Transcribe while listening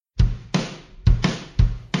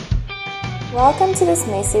Welcome to this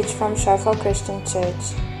message from Shofar Christian Church.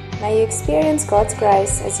 May you experience God's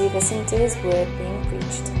grace as you listen to His word being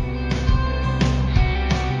preached.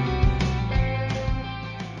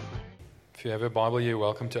 If you have a Bible, you're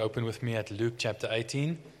welcome to open with me at Luke chapter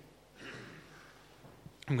 18.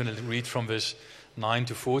 I'm going to read from verse 9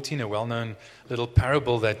 to 14, a well-known little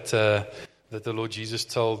parable that the Lord Jesus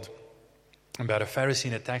told about a Pharisee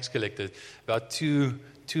and a tax collector, about two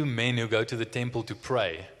men who go to the temple to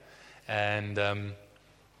pray. And a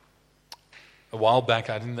while back,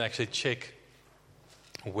 I didn't actually check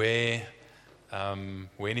when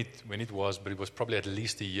it was, but it was probably at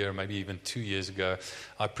least a year, maybe even 2 years ago.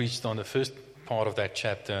 I preached on the first part of that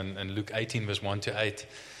chapter in Luke 18, verse 1 to 8,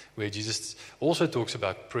 where Jesus also talks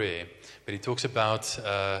about prayer, but he talks about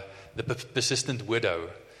the persistent widow.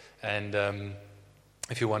 And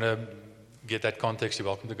if you want to get that context, you're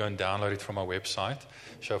welcome to go and download it from our website,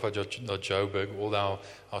 shofar.joburg. All our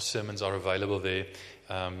sermons are available there,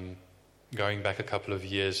 going back a couple of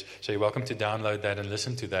years. So you're welcome to download that and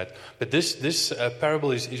listen to that. But this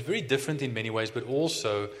parable is very different in many ways, but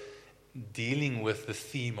also dealing with the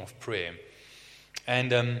theme of prayer.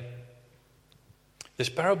 And this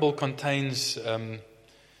parable contains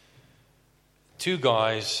two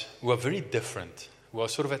guys who are very different, who are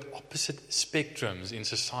sort of at opposite spectrums in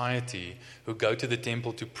society, who go to the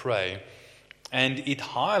temple to pray. And it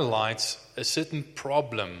highlights a certain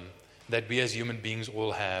problem that we as human beings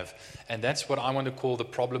all have. And that's what I want to call the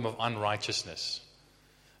problem of unrighteousness.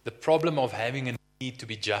 The problem of having a need to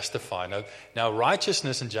be justified. Now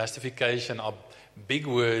righteousness and justification are big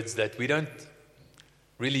words that we don't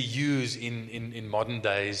really use in modern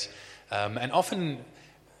days. And often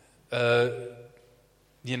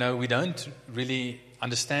we don't really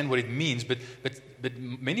understand what it means, but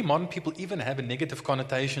many modern people even have a negative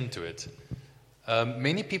connotation to it.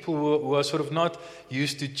 Many people who are sort of not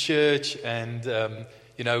used to church and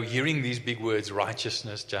hearing these big words,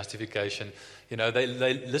 righteousness, justification,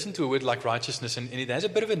 they listen to a word like righteousness and it has a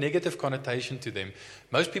bit of a negative connotation to them.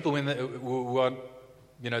 Most people who are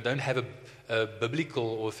don't have a biblical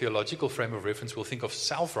or theological frame of reference will think of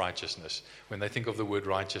self-righteousness when they think of the word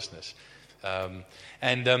righteousness. But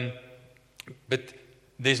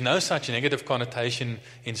there's no such negative connotation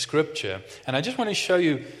in Scripture. And I just want to show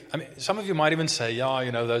you, some of you might even say,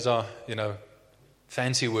 those are,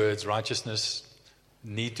 fancy words, righteousness,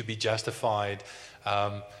 need to be justified.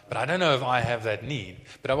 But I don't know if I have that need.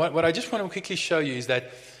 But what I just want to quickly show you is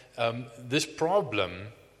that this problem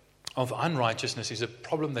of unrighteousness is a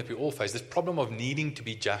problem that we all face, this problem of needing to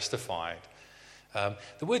be justified.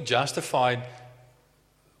 The word justified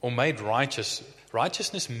or made righteous,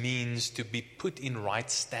 righteousness means to be put in right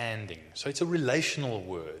standing. So it's a relational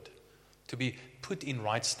word, to be put in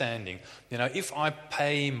right standing. If I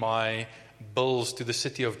pay my bills to the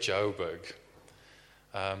city of Joburg,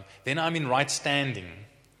 then I'm in right standing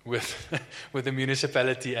with the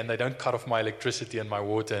municipality and they don't cut off my electricity and my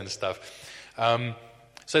water and stuff.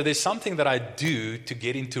 So there's something that I do to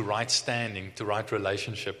get into right standing, to right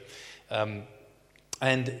relationship.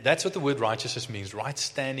 And that's what the word righteousness means, right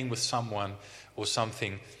standing with someone or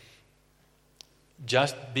something.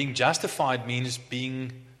 Just being justified means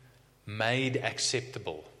being made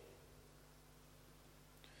acceptable.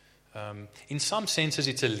 In some senses,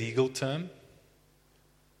 it's a legal term.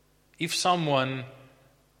 If someone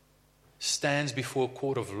stands before a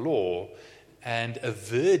court of law and a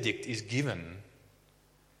verdict is given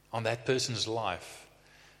on that person's life,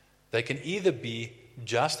 they can either be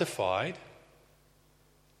justified,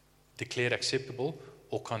 declared acceptable,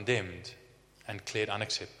 or condemned and declared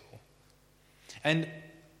unacceptable. And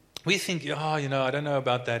we think, I don't know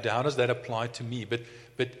about that. How does that apply to me?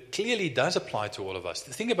 But clearly it does apply to all of us.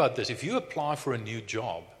 Think about this. If you apply for a new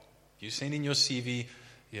job, you send in your CV,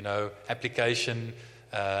 application,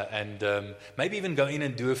 and maybe even go in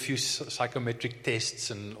and do a few psychometric tests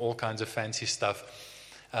and all kinds of fancy stuff.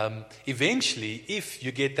 Eventually, if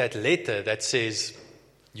you get that letter that says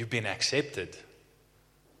you've been accepted,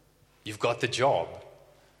 you've got the job.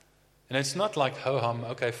 And it's not like, ho-hum,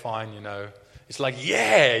 okay, fine, It's like,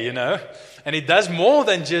 yeah, And it does more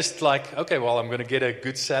than just like, okay, well, I'm going to get a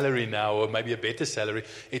good salary now or maybe a better salary.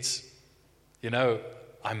 It's,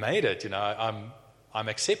 I made it, I'm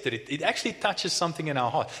accepted. It actually touches something in our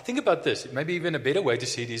heart. Think about this. Maybe even a better way to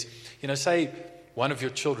see it is, say one of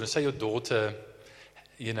your children, say your daughter,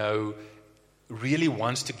 really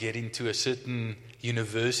wants to get into a certain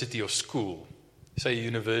university or school. Say a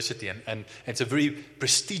university, and it's a very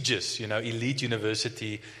prestigious, elite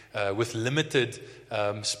university with limited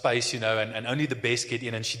space, and only the best get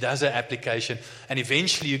in. And she does her application, and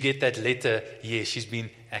eventually you get that letter, yes, she's been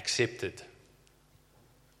accepted.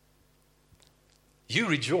 you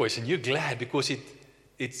rejoice and you're glad because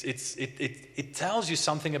it tells you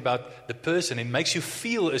something about the person. It makes you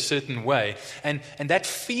feel a certain way. And that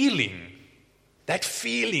feeling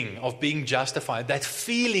of being justified, that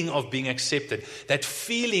feeling of being accepted, that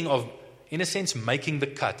feeling of, in a sense, making the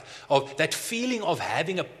cut, of that feeling of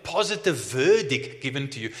having a positive verdict given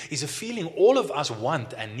to you, is a feeling all of us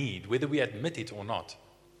want and need, whether we admit it or not.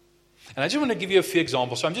 And I just want to give you a few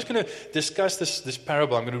examples. So I'm just going to discuss this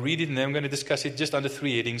parable. I'm going to read it and then I'm going to discuss it just under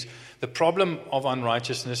 3 headings. The problem of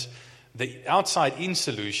unrighteousness, the outside-in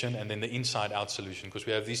solution, and then the inside-out solution, because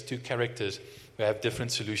we have these two characters who have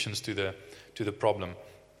different solutions to the problem.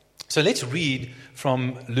 So let's read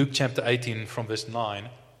from Luke chapter 18 from verse 9.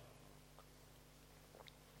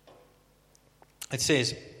 It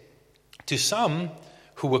says, to some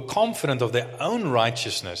who were confident of their own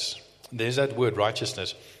righteousness, there's that word,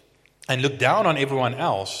 righteousness, and looked down on everyone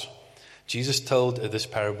else, Jesus told this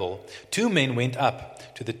parable. 2 men went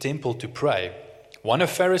up to the temple to pray, one a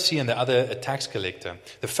Pharisee and the other a tax collector.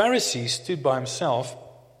 The Pharisee stood by himself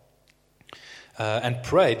and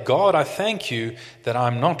prayed, God, I thank you that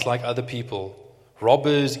I'm not like other people,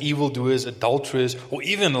 robbers, evildoers, adulterers, or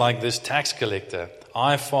even like this tax collector.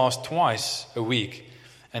 I fast twice a week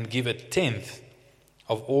and give 1/10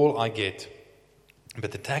 of all I get.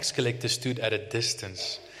 But the tax collector stood at a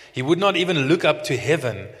distance. He would not even look up to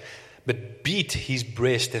heaven, but beat his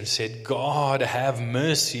breast and said, God, have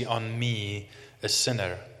mercy on me, a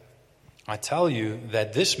sinner. I tell you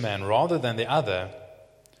that this man, rather than the other,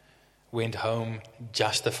 went home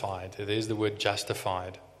justified. There's the word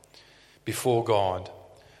justified before God.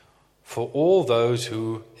 For all those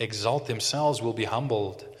who exalt themselves will be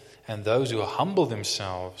humbled, and those who humble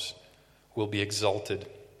themselves will be exalted.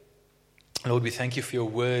 Lord, we thank you for your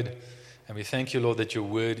word, and we thank you, Lord, that your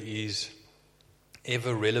word is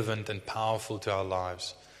ever relevant and powerful to our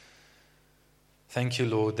lives. Thank you,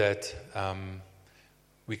 Lord, that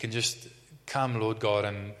we can just come, Lord God,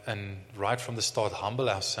 and right from the start humble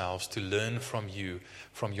ourselves to learn from you,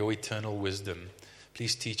 from your eternal wisdom.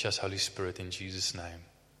 Please teach us, Holy Spirit, in Jesus' name.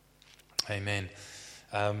 Amen.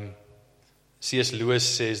 C.S. Lewis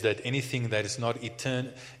says that anything that is not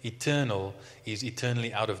eternal is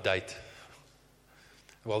eternally out of date.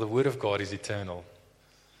 Well, the Word of God is eternal.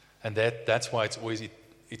 And that's why it's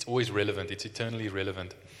always relevant. It's eternally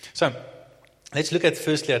relevant. So, let's look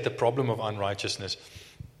firstly at the problem of unrighteousness.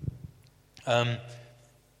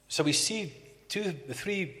 So we see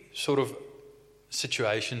 3 sort of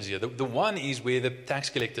situations here. The one is where the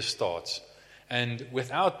tax collector starts. And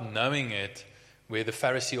without knowing it, where the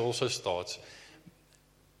Pharisee also starts,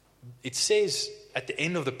 it says at the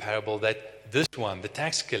end of the parable that this one, the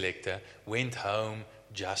tax collector, went home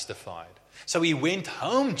justified. So he went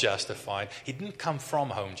home justified. He didn't come from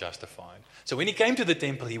home justified. So when he came to the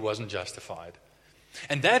temple, he wasn't justified.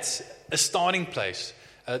 And that's a starting place.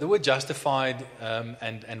 The word justified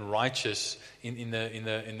and righteous in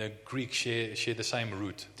the Greek share the same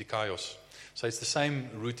root, dikaios. So it's the same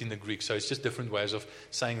root in the Greek. So it's just different ways of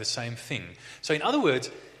saying the same thing. So in other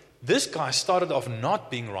words, this guy started off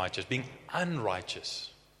not being righteous, being unrighteous.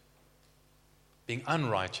 Being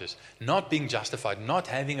unrighteous, not being justified, not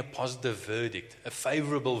having a positive verdict, a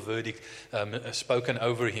favorable verdict spoken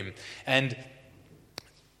over him. And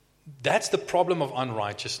that's the problem of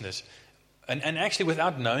unrighteousness. And actually,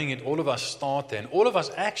 without knowing it, all of us start there. And all of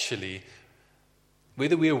us actually,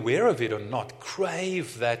 whether we're aware of it or not,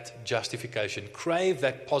 crave that justification, crave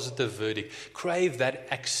that positive verdict, crave that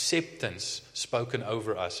acceptance spoken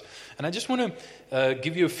over us. And I just want to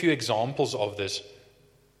give you a few examples of this.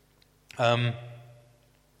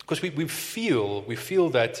 Because we feel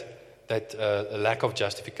that lack of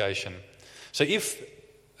justification. So if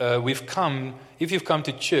you've come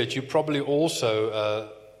to church, you probably also,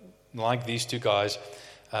 like these 2 guys,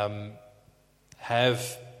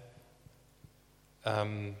 have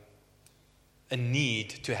a need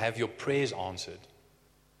to have your prayers answered.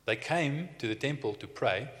 They came to the temple to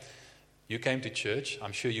pray. You came to church.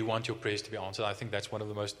 I'm sure you want your prayers to be answered. I think that's one of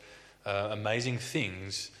the most amazing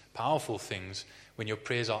things, powerful things, when your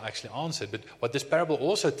prayers are actually answered. But what this parable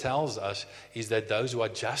also tells us is that those who are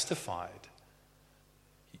justified,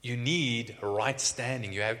 you need right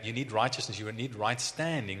standing. You need righteousness. You need right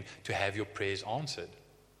standing to have your prayers answered.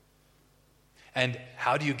 And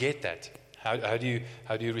how do you get that? How do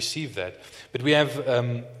you receive that? But we have.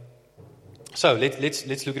 So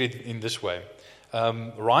let's look at it in this way.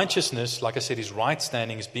 Righteousness, like I said, is right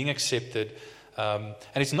standing, is being accepted. And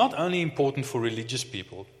it's not only important for religious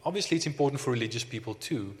people. Obviously, it's important for religious people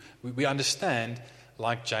too. We understand,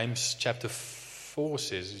 like James chapter 4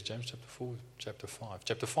 says, is James chapter 4, chapter 5?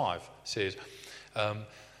 Chapter 5 says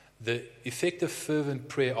the effective, fervent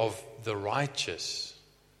prayer of the righteous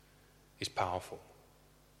is powerful.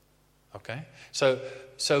 Okay? So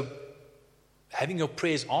having your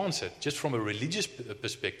prayers answered, just from a religious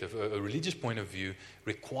perspective, a religious point of view,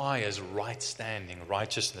 requires right standing,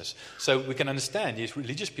 righteousness. So we can understand, yes,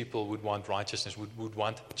 religious people would want righteousness, would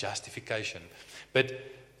want justification. But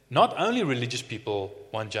not only religious people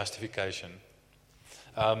want justification.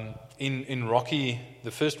 In Rocky,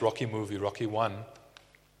 the first Rocky movie, Rocky 1,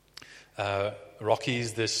 Rocky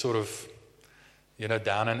is this sort of,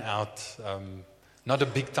 down and out, not a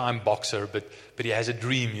big-time boxer, but he has a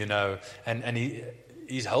dream, and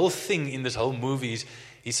his whole thing in this whole movie is,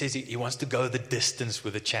 he says he wants to go the distance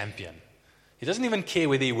with a champion. He doesn't even care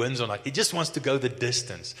whether he wins or not. He just wants to go the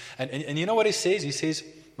distance. And you know what he says? He says,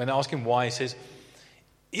 when they ask him why, he says,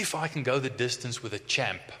 if I can go the distance with a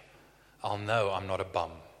champ, I'll know I'm not a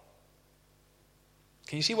bum.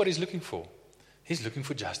 Can you see what he's looking for? He's looking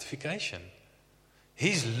for justification.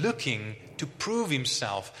 He's looking to prove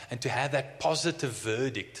himself and to have that positive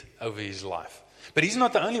verdict over his life. But he's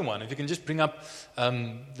not the only one. If you can just bring up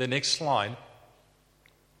the next slide.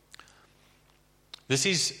 This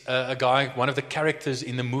is a guy, one of the characters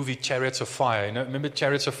in the movie Chariots of Fire. Remember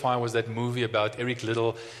Chariots of Fire was that movie about Eric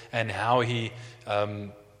Liddell and how he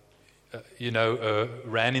ran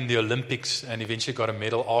in the Olympics and eventually got a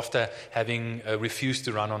medal after having refused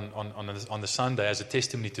to run on the Sunday as a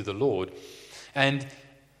testimony to the Lord. And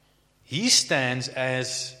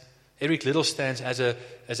Eric Liddell stands as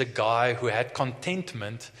a guy who had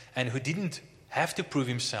contentment and who didn't have to prove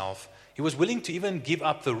himself. He was willing to even give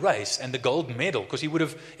up the race and the gold medal, because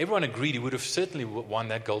everyone agreed he would have certainly won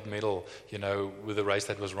that gold medal, with the race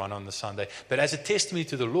that was run on the Sunday. But as a testimony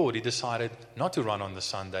to the Lord, he decided not to run on the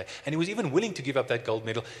Sunday. And he was even willing to give up that gold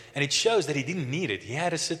medal. And it shows that he didn't need it. He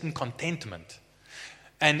had a certain contentment.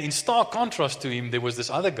 And in stark contrast to him, there was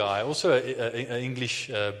this other guy, also an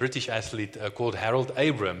English, British athlete called Harold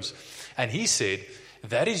Abrams. And he said,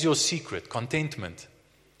 that is your secret, contentment.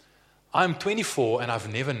 I'm 24 and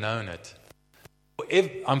I've never known it.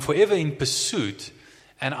 I'm forever in pursuit,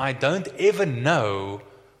 and I don't even know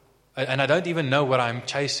what I'm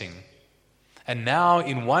chasing. And now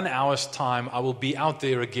in 1 hour's time, I will be out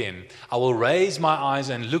there again. I will raise my eyes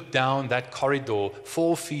and look down that corridor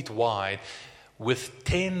 4 feet wide with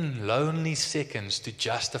 10 lonely seconds to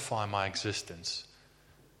justify my existence.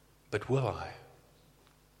 But will I?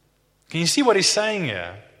 Can you see what he's saying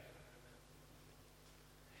here?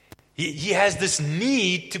 He has this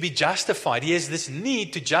need to be justified. He has this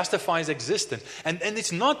need to justify his existence. And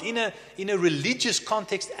it's not in a religious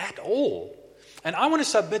context at all. And I want to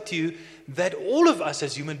submit to you that all of us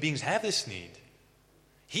as human beings have this need.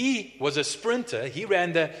 He was a sprinter. He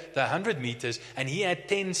ran the 100 meters, and he had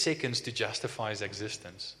 10 seconds to justify his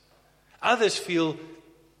existence. Others feel,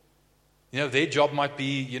 their job might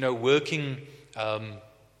be, working,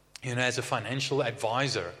 as a financial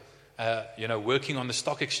advisor. Working on the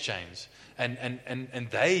stock exchange, and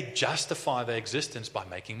they justify their existence by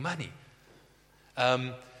making money.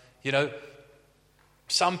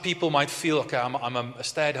 Some people might feel, okay, I'm a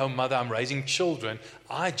stay-at-home mother, I'm raising children.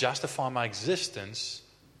 I justify my existence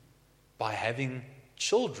by having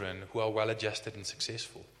children who are well-adjusted and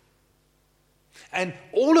successful. And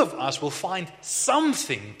all of us will find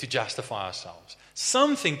something to justify ourselves,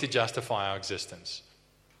 something to justify our existence,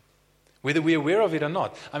 whether we're aware of it or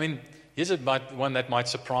not. I mean, here's one that might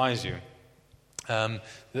surprise you on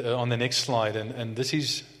the next slide. And this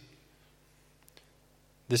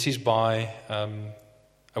is by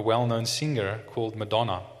a well-known singer called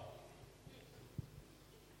Madonna.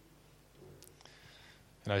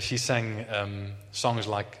 She sang songs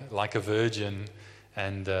like a Virgin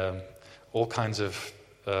and all kinds of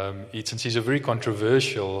hits. And she's a very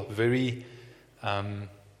controversial, very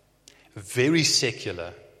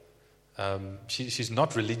secular. She's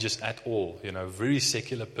not religious at all, very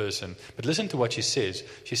secular person. But listen to what she says.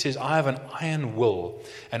 She says, I have an iron will,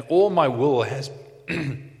 and all my will has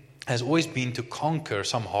always been to conquer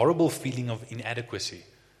some horrible feeling of inadequacy.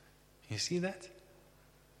 You see that?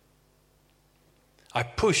 I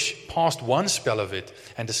push past one spell of it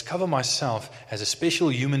and discover myself as a special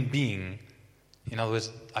human being. In other words,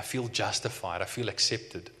 I feel justified, I feel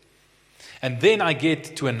accepted. And then I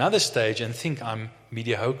get to another stage and think I'm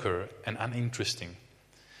mediocre and uninteresting.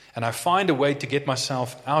 And I find a way to get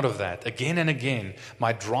myself out of that again and again.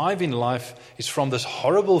 My drive in life is from this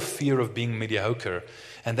horrible fear of being mediocre.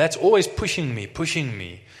 And that's always pushing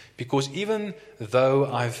me. Because even though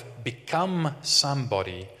I've become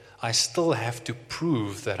somebody, I still have to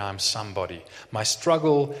prove that I'm somebody. My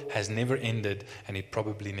struggle has never ended, and it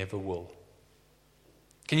probably never will.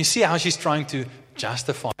 Can you see how she's trying to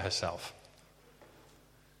justify herself.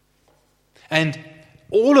 And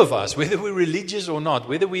all of us, whether we're religious or not,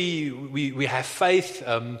 whether we have faith,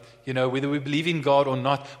 whether we believe in God or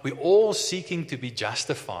not, we're all seeking to be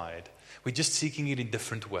justified. We're just seeking it in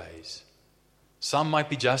different ways. Some might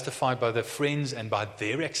be justified by their friends and by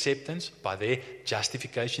their acceptance, by their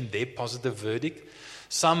justification, their positive verdict.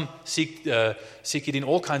 Some seek it in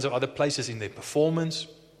all kinds of other places in their performance.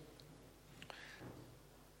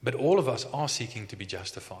 But all of us are seeking to be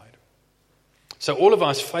justified. So all of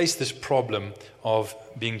us face this problem of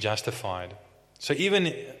being justified. So even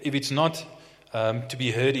if it's not to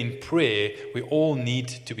be heard in prayer, we all need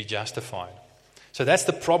to be justified. So that's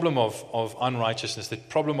the problem of unrighteousness, the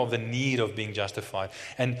problem of the need of being justified.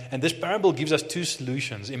 And this parable gives us two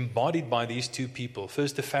solutions embodied by these two people.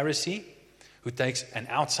 First, the Pharisee, who takes an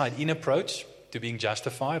outside-in approach to being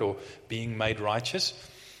justified or being made righteous.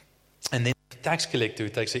 And then the tax collector, who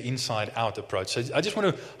takes an inside-out approach. So I just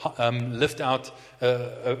want to lift out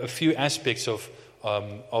a few aspects of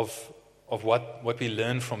what we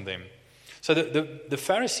learn from them. So the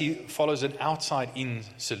Pharisee follows an outside-in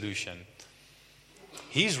solution.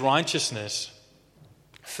 His righteousness,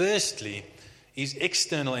 firstly, is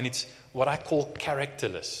external, and it's what I call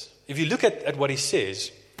characterless. If you look at what he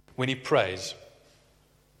says when he prays,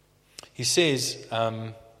 he says,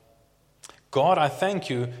 God, I thank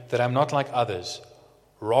you that I'm not like others,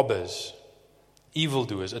 robbers,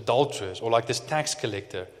 evildoers, adulterers, or like this tax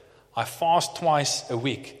collector. I fast twice a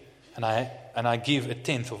week, and I give a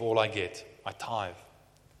tenth of all I get. I tithe.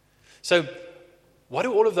 So, what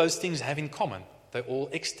do all of those things have in common? They're all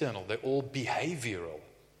external. They're all behavioral.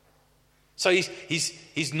 So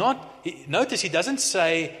he's not. Notice he doesn't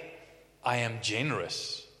say, "I am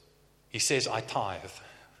generous." He says, "I tithe."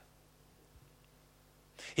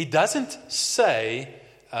 He doesn't say,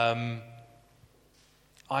 "I'm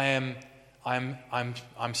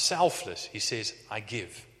selfless." He says, "I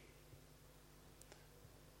give."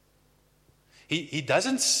 He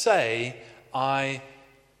doesn't say,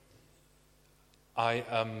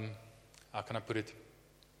 how can I put it?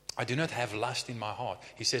 I do not have lust in my heart.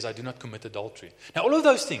 He says, I do not commit adultery. Now, all of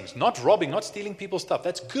those things, not robbing, not stealing people's stuff,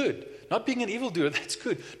 that's good. Not being an evildoer, that's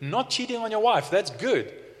good. Not cheating on your wife, that's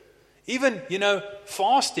good. Even,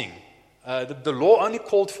 fasting. The law only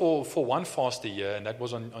called for one fast a year, and that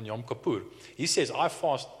was on Yom Kippur. He says, I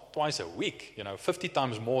fast twice a week, 50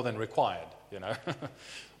 times more than required,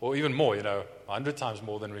 or even more, 100 times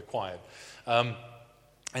more than required. And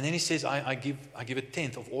then he says, I give a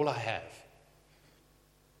tenth of all I have.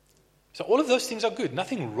 So all of those things are good.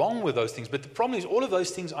 Nothing wrong with those things. But the problem is all of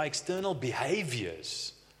those things are external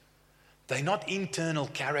behaviors. They're not internal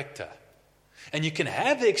character. And you can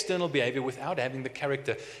have the external behavior without having the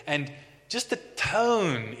character. And just the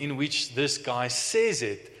tone in which this guy says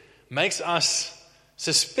it makes us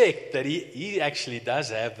suspect that he actually does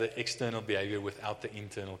have the external behavior without the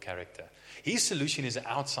internal character. His solution is an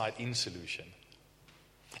outside-in solution.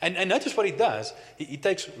 And notice what he does. He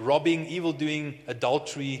takes robbing, evildoing,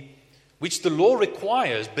 adultery, which the law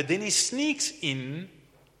requires, but then he sneaks in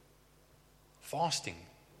fasting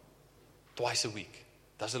twice a week.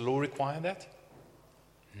 Does the law require that?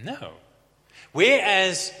 No.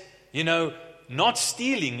 Whereas, not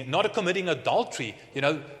stealing, not committing adultery,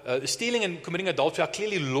 stealing and committing adultery are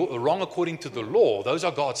clearly wrong according to the law. Those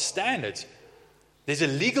are God's standards. There's a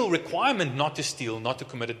legal requirement not to steal, not to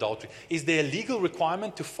commit adultery. Is there a legal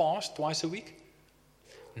requirement to fast twice a week?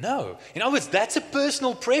 No. In other words, that's a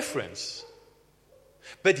personal preference.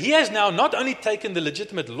 But he has now not only taken the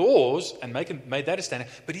legitimate laws and made that a standard,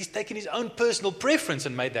 but he's taken his own personal preference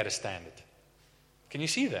and made that a standard. Can you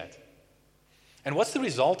see that? And what's the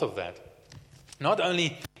result of that? Not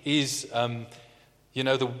only is,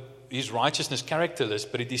 his righteousness characterless,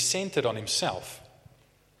 but it is centered on himself.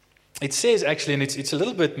 It says actually, and it's a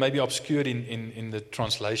little bit maybe obscured in the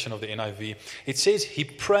translation of the NIV, it says he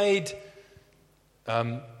prayed,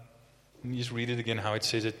 let me just read it again how it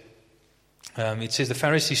says it. It says the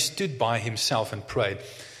Pharisee stood by himself and prayed.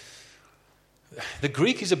 The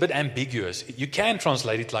Greek is a bit ambiguous. You can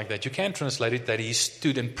translate it like that. You can translate it that he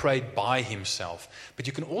stood and prayed by himself. But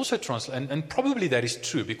you can also translate, and probably that is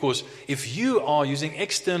true, because if you are using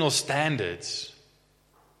external standards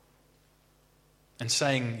and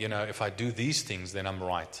saying, if I do these things, then I'm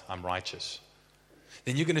right, I'm righteous,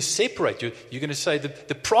 then you're going to separate. You're going to say that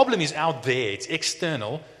the problem is out there, it's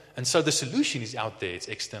external, and so the solution is out there, it's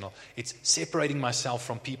external. It's separating myself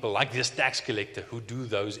from people like this tax collector who do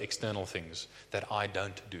those external things that I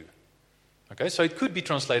don't do. Okay, so it could be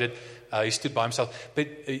translated, he stood by himself, but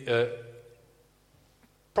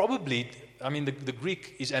probably the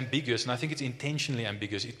Greek is ambiguous, and I think it's intentionally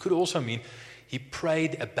ambiguous. It could also mean he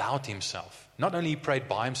prayed about himself. Not only he prayed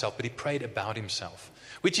by himself, but he prayed about himself,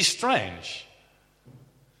 which is strange.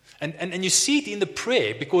 And you see it in the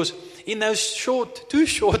prayer, because in those two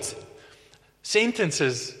short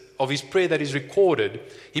sentences of his prayer that is recorded,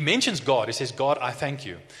 he mentions God. He says, God, I thank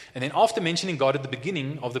you. And then after mentioning God at the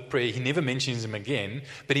beginning of the prayer, he never mentions him again,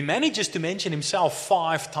 but he manages to mention himself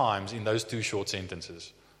 5 times in those 2 short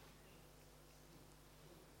sentences.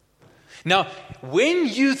 Now, when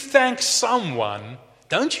you thank someone,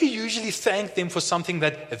 don't you usually thank them for something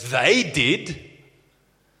that they did?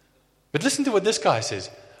 But listen to what this guy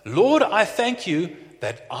says. Lord, I thank you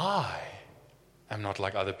that I am not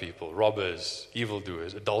like other people, robbers,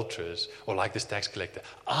 evildoers, adulterers, or like this tax collector.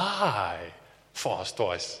 I fast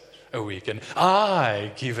twice a week, and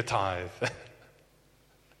I give a tithe.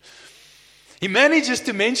 He manages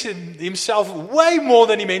to mention himself way more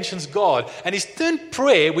than he mentions God. And he's turned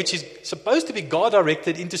prayer, which is supposed to be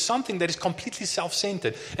God-directed, into something that is completely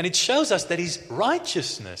self-centered. And it shows us that his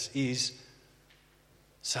righteousness is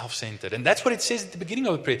self-centered. And that's what it says at the beginning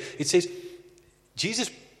of the prayer. It says,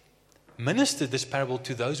 Jesus ministered this parable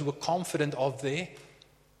to those who were confident of their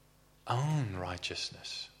own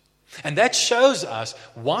righteousness. And that shows us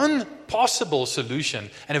one possible solution,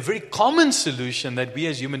 and a very common solution that we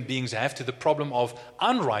as human beings have to the problem of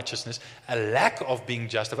unrighteousness, a lack of being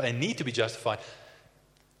justified, a need to be justified.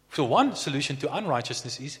 So one solution to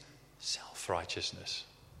unrighteousness is self-righteousness.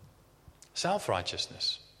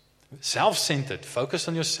 Self-righteousness. Self-centered, focused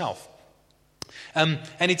on yourself. And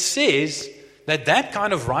it says that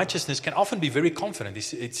kind of righteousness can often be very confident.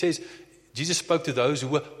 It says, Jesus spoke to those who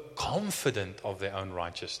were confident of their own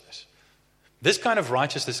righteousness. This kind of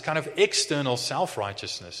righteousness, kind of external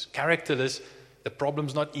self-righteousness, characterless, the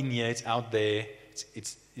problem's not in here, it's out there.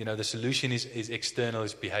 It's the solution is external,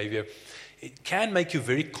 it's behavior. It can make you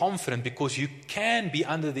very confident because you can be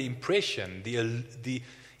under the impression, the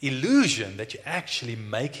illusion that you're actually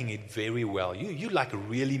making it very well. You like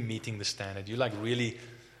really meeting the standard. You like really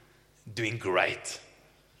doing great,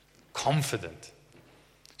 confident.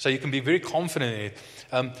 So you can be very confident in it.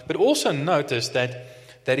 But also notice that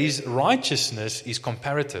his righteousness is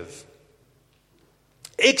comparative.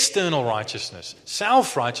 External righteousness,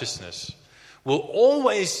 self-righteousness, will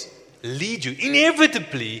always lead you,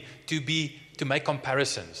 inevitably, to make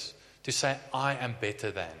comparisons, to say, I am better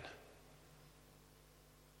than.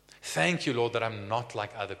 Thank you, Lord, that I'm not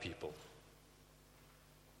like other people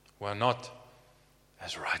who are not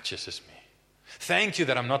as righteous as me. Thank you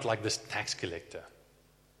that I'm not like this tax collector.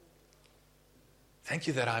 Thank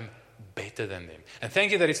you that I'm better than them. And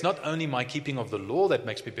thank you that it's not only my keeping of the law that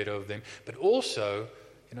makes me better of them, but also,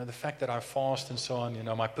 the fact that I fast and so on,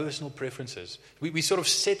 my personal preferences. We sort of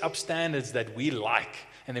set up standards that we like,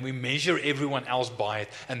 and then we measure everyone else by it,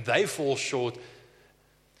 and they fall short.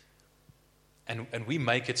 And we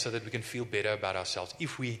make it so that we can feel better about ourselves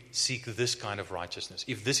if we seek this kind of righteousness,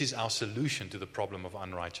 if this is our solution to the problem of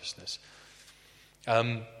unrighteousness.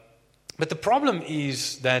 But the problem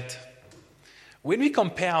is that when we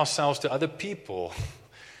compare ourselves to other people,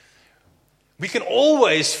 we can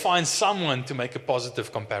always find someone to make a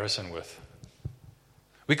positive comparison with.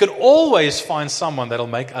 We can always find someone that'll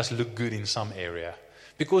make us look good in some area,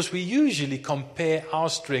 because we usually compare our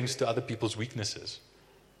strengths to other people's weaknesses,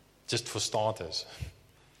 just for starters.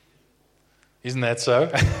 Isn't that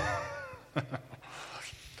so?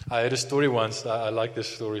 I heard a story once. I like this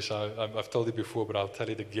story, so I've told it before, but I'll tell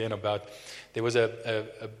it again. About there was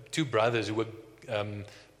two brothers who were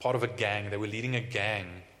part of a gang. They were leading a gang.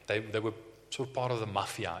 They were sort of part of the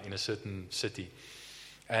mafia in a certain city,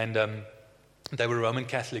 and they were Roman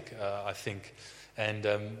Catholic, I think. And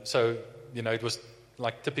so it was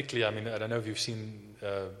like typically. I don't know if you've seen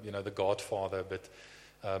The Godfather, but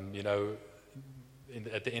at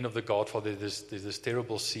the end of The Godfather, there's this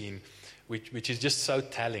terrible scene, which is just so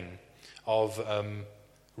telling of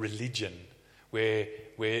religion, where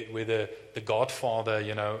the Godfather,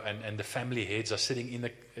 and the family heads are sitting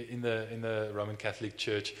in the Roman Catholic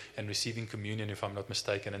Church and receiving communion, if I'm not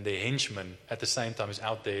mistaken, and their henchman at the same time is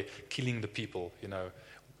out there killing the people,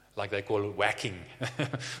 like they call it whacking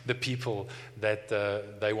the people that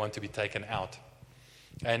they want to be taken out.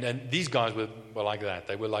 And these guys were like that.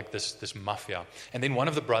 They were like this mafia. And then one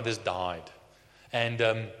of the brothers died. And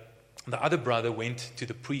the other brother went to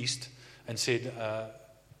the priest and said,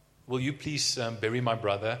 will you please bury my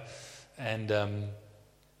brother? And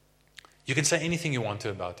you can say anything you want to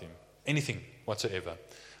about him. Anything whatsoever.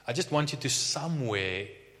 I just want you to somewhere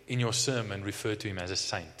in your sermon refer to him as a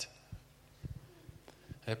saint.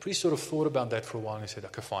 And the priest sort of thought about that for a while and he said,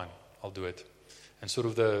 okay, fine, I'll do it. And sort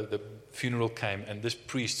of the funeral came, and this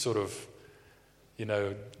priest sort of,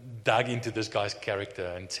 dug into this guy's character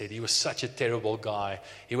and said he was such a terrible guy.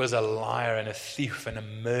 He was a liar and a thief and a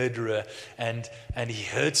murderer, and he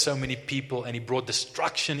hurt so many people, and he brought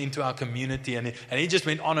destruction into our community, and he just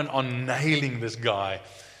went on and on nailing this guy.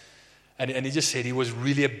 And he just said he was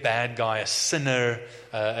really a bad guy, a sinner,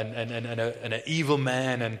 and an evil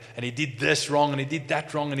man, and he did this wrong, and he did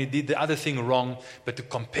that wrong, and he did the other thing wrong. But to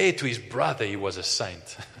compare to his brother, he was a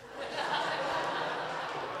saint.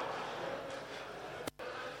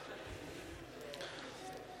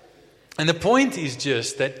 And the point is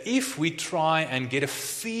just that if we try and get a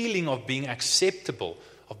feeling of being acceptable,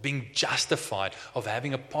 of being justified, of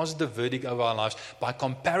having a positive verdict over our lives by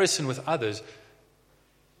comparison with others,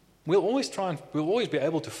 we'll always be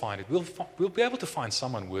able to find it. We'll be able to find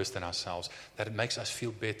someone worse than ourselves that it makes us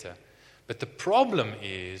feel better. But the problem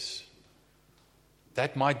is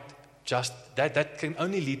that can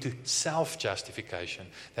only lead to self-justification.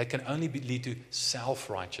 That can only lead to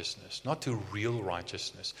self-righteousness, not to real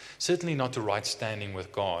righteousness. Certainly not to right standing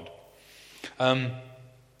with God. And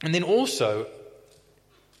then also,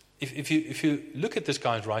 if you look at this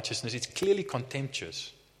guy's righteousness, it's clearly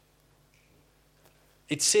contemptuous.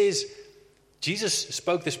 It says Jesus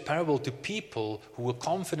spoke this parable to people who were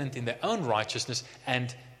confident in their own righteousness,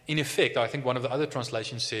 and in effect, I think one of the other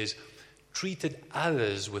translations says, treated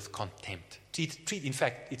others with contempt. In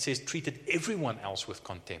fact, it says treated everyone else with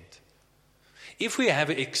contempt. If we have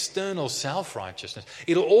an external self-righteousness,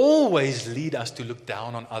 it'll always lead us to look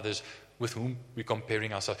down on others with whom we're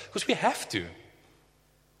comparing ourselves, because we have to.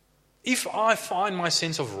 If I find my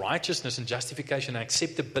sense of righteousness and justification and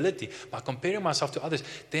acceptability by comparing myself to others,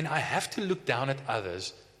 then I have to look down at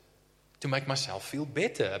others to make myself feel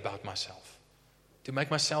better about myself, to make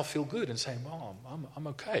myself feel good and say, well, I'm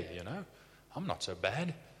okay, I'm not so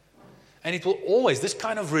bad. And it will always, this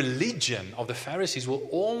kind of religion of the Pharisees will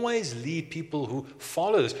always lead people who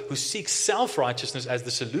follow this, who seek self-righteousness as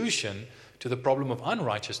the solution to the problem of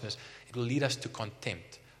unrighteousness. It will lead us to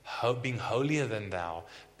contempt, being holier than thou,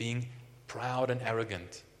 being proud and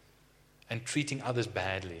arrogant, and treating others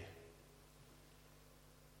badly.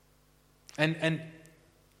 And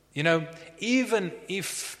even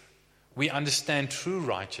if we understand true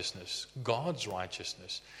righteousness, God's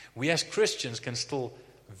righteousness, we as Christians can still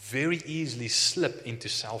very easily slip into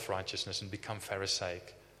self-righteousness and become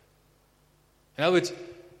Pharisaic. In other words,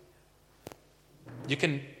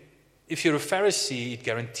 if you're a Pharisee, it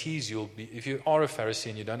guarantees if you are a Pharisee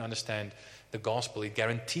and you don't understand the gospel, it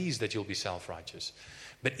guarantees that you'll be self-righteous.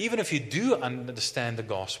 But even if you do understand the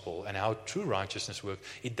gospel and how true righteousness works,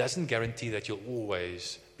 it doesn't guarantee that you'll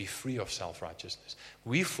always be free of self-righteousness.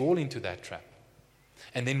 We fall into that trap.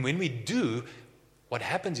 And then when we do, what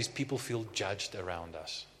happens is people feel judged around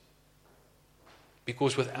us.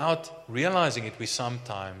 Because without realizing it, we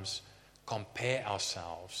sometimes compare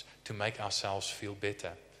ourselves to make ourselves feel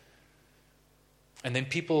better. And then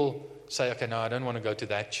people say, okay, no, I don't want to go to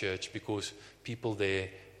that church because people there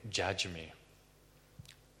judge me.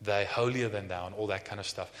 They're holier than thou and all that kind of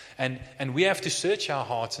stuff. And we have to search our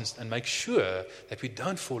hearts and make sure that we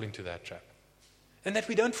don't fall into that trap. And that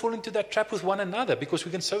we don't fall into that trap with one another, because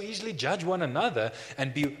we can so easily judge one another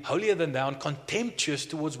and be holier than thou and contemptuous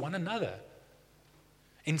towards one another.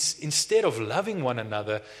 Instead of loving one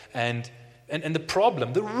another, and the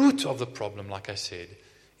problem, the root of the problem, like I said,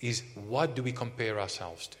 is what do we compare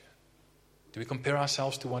ourselves to? Do we compare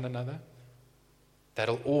ourselves to one another?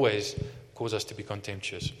 That'll always cause us to be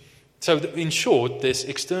contemptuous. So in short, this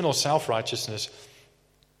external self-righteousness,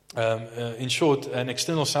 an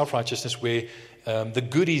external self-righteousness where the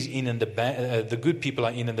good is in and the good people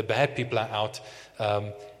are in and the bad people are out,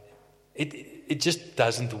 it just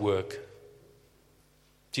doesn't work.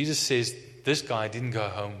 Jesus says this guy didn't go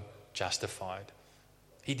home justified.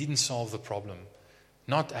 He didn't solve the problem.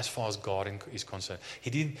 Not as far as God is concerned.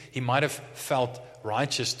 He might have felt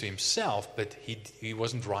righteous to himself, but he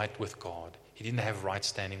wasn't right with God. He didn't have right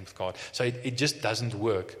standing with God. So it just doesn't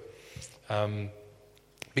work.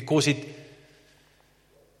 Because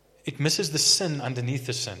it misses the sin underneath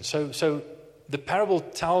the sin. So the parable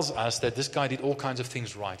tells us that this guy did all kinds of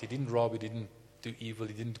things right. He didn't rob, he didn't do evil,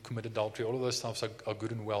 he didn't commit adultery. All of those stuffs are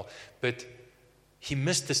good and well. But he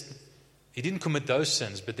missed this. He didn't commit those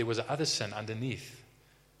sins, but there was another sin underneath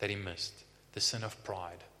that he missed. The sin of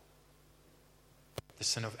pride. The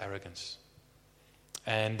sin of arrogance.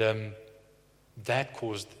 And that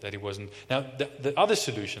caused that he wasn't. Now, the other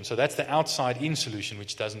solution, so that's the outside-in solution,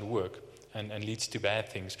 which doesn't work and leads to bad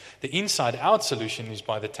things. The inside-out solution is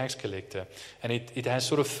by the tax collector. And it has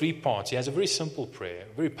sort of three parts. He has a very simple prayer,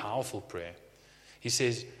 a very powerful prayer. He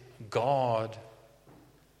says, God,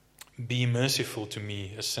 be merciful to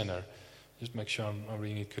me, a sinner. Just make sure I'm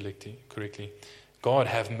reading it correctly. God,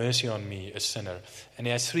 have mercy on me, a sinner. And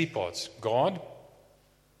he has three parts. God,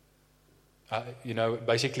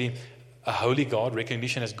 basically a holy God,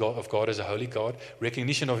 recognition of God as a holy God,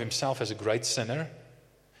 recognition of himself as a great sinner,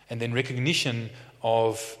 and then recognition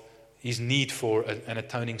of his need for an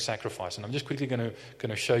atoning sacrifice. And I'm just quickly going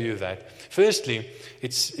to show you that. Firstly,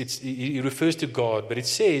 he refers to God, but it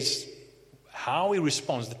says how he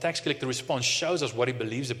responds, the tax collector response, shows us what he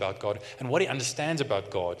believes about God and what he understands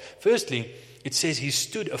about God. Firstly, it says he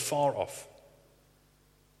stood afar off.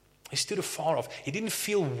 He stood afar off. He didn't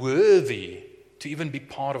feel worthy to even be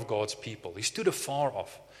part of God's people. He stood afar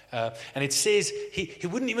off. And it says he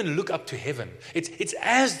wouldn't even look up to heaven. It's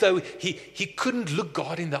as though he couldn't look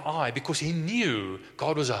God in the eye because he knew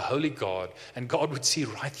God was a holy God and God would see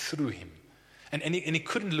right through him. And he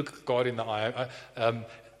couldn't look God in the eye.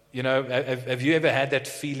 Have you ever had that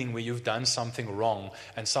feeling where you've done something wrong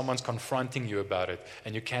and someone's confronting you about it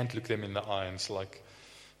and you can't look them in the eye and it's like,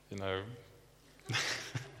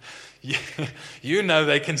 you know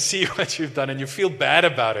they can see what you've done and you feel bad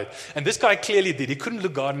about it. And this guy clearly did. He couldn't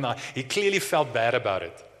look God in the eye. He clearly felt bad about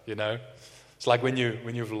it, It's like when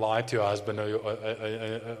you've lied to your husband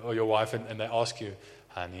or your wife and they ask you,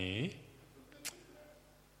 honey,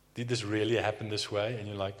 did this really happen this way? And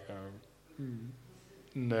you're like,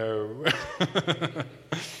 no.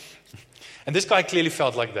 And this guy clearly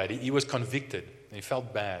felt like that. He was convicted. And he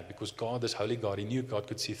felt bad because God, this holy God, he knew God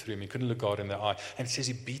could see through him. He couldn't look God in the eye. And it says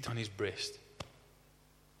he beat on his breast.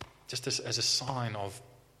 Just as a sign of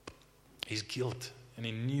his guilt. And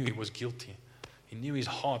he knew he was guilty. He knew his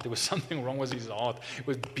heart. There was something wrong with his heart. He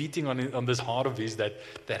was beating on this heart of his that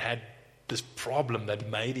had this problem that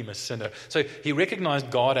made him a sinner. So he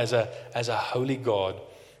recognized God as a holy God.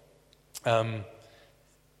 And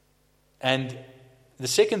the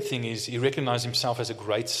second thing is he recognized himself as a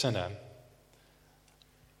great sinner.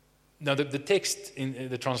 Now, the text in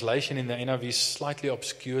the translation in the NIV slightly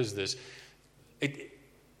obscures this.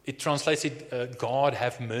 It translates it, God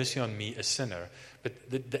have mercy on me, a sinner. But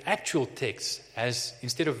the actual text has,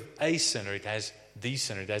 instead of a sinner, it has the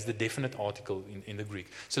sinner. It has the definite article in the Greek.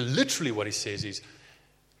 So literally what he says is,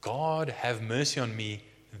 God have mercy on me,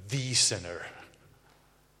 the sinner.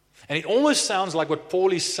 And it almost sounds like what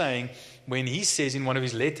Paul is saying when he says in one of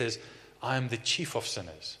his letters, I am the chief of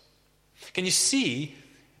sinners. Can you see,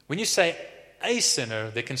 when you say a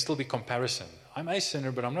sinner, there can still be comparison. I'm a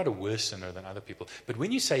sinner, but I'm not a worse sinner than other people. But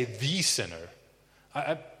when you say the sinner,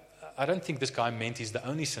 I don't think this guy meant he's the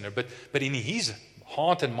only sinner, but in his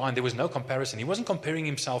heart and mind, there was no comparison. He wasn't comparing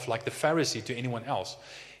himself like the Pharisee to anyone else.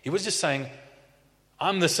 He was just saying,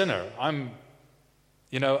 I'm the sinner. I'm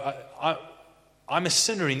a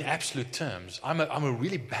sinner in absolute terms. I'm a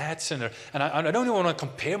really bad sinner. And I don't even want to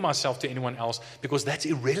compare myself to anyone else because that's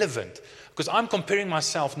irrelevant. Because I'm comparing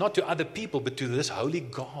myself not to other people, but to this holy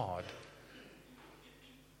God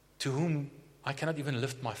to whom I cannot even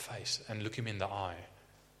lift my face and look him in the eye.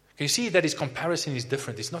 Can you see that his comparison is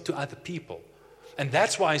different? It's not to other people. And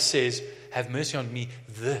that's why he says, have mercy on me,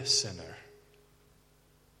 the sinner.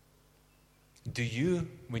 Do you,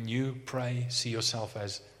 when you pray, see yourself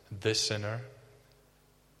as the sinner?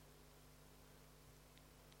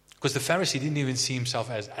 Because the Pharisee didn't even see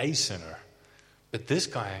himself as a sinner. But this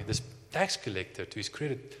guy, this tax collector, to his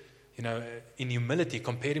credit, in humility,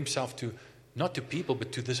 compared himself to, not to people,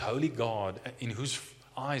 but to this holy God, in whose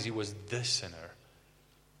eyes he was the sinner.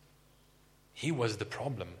 He was the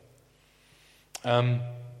problem. And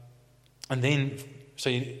then, so,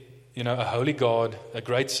 a holy God, a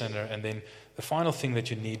great sinner, and then the final thing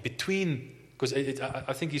that you need between, because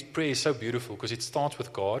I think his prayer is so beautiful, because it starts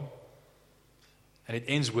with God, and it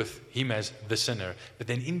ends with him as the sinner. But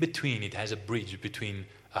then in between, it has a bridge between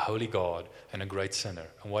a holy God and a great sinner.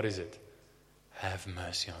 And what is it? Have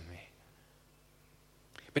mercy on me.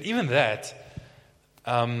 But even that,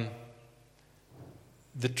 the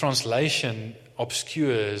translation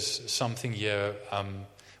obscures something here,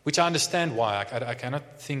 which I understand why. I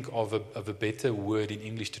cannot think of a better word in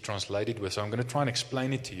English to translate it with, so I'm going to try and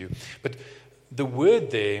explain it to you. But the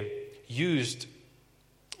word there used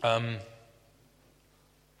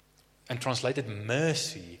and translated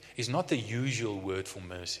mercy is not the usual word for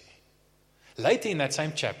mercy. Later in that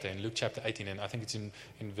same chapter, in Luke chapter 18, and I think it's in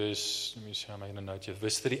verse, let me see, I'm making a note here,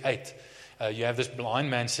 verse 38, you have this blind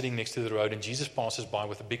man sitting next to the road, and Jesus passes by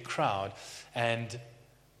with a big crowd, and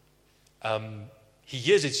he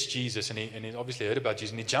hears it's Jesus, and he obviously heard about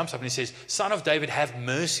Jesus, and he jumps up and he says, Son of David, have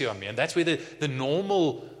mercy on me. And that's where the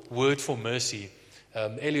normal word for mercy,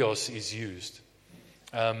 elios, is used.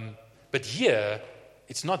 But here,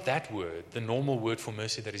 it's not that word, the normal word for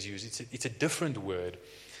mercy that is used. It's a different word.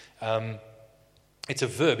 It's a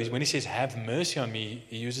verb. When he says, have mercy on me,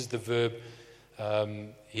 he uses the verb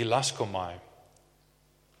hilaskomai,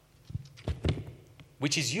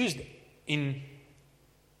 which is used in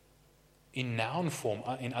noun form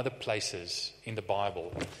in other places in the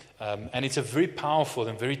Bible. And it's a very powerful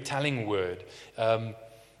and very telling word.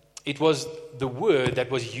 It was the word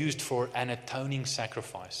that was used for an atoning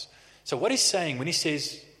sacrifice. So what he's saying when he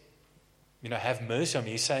says, have mercy on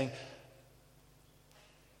me, he's saying,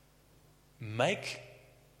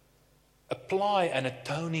 apply an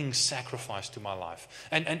atoning sacrifice to my life.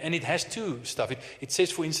 And it has two stuff. It says,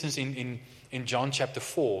 for instance, in John chapter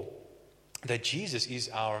 4, that Jesus is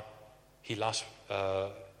our hilasterion.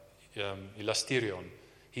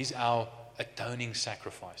 He's our atoning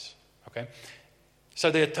sacrifice. Okay? So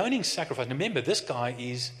the atoning sacrifice, remember, this guy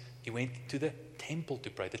he went to the temple to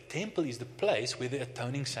pray. The temple is the place where the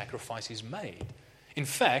atoning sacrifice is made. In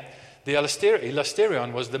fact, the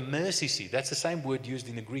hilasterion was the mercy seat. That's the same word used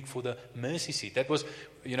in the Greek for the mercy seat. That was,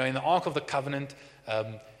 in the Ark of the Covenant,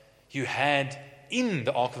 you had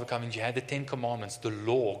the 10 Commandments, the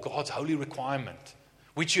law, God's holy requirement,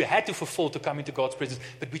 which you had to fulfill to come into God's presence,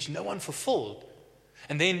 but which no one fulfilled.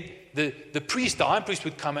 And then the high priest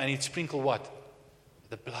would come and he'd sprinkle what?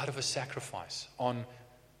 The blood of a sacrifice on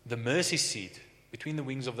the mercy seat between the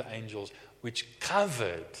wings of the angels, which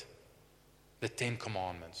covered the 10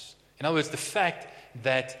 Commandments. In other words, the fact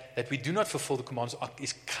that we do not fulfill the commandments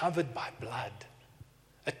is covered by blood.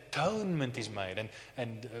 Atonement is made.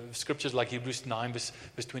 And scriptures like Hebrews 9 verse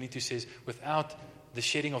 22 says, without the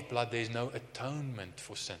shedding of blood, there is no atonement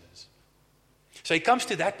for sins. So he comes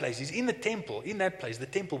to that place. He's in the temple, the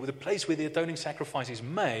temple, the place where the atoning sacrifice is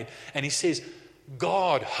made. And he says,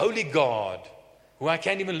 God, holy God, who I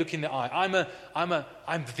can't even look in the eye.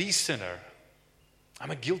 I'm the sinner.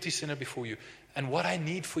 I'm a guilty sinner before you. And what I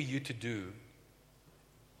need for you to do,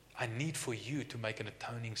 I need for you to make an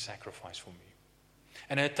atoning sacrifice for me.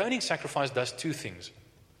 And an atoning sacrifice does two things.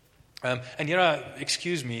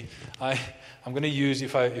 Excuse me, I'm going to use,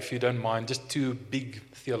 if you don't mind, just two big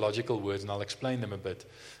theological words, and I'll explain them a bit.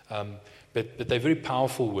 But they're very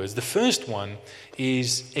powerful words. The first one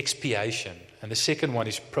is expiation, and the second one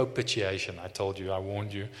is propitiation. I told you, I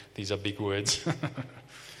warned you, these are big words.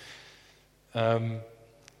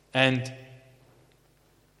 And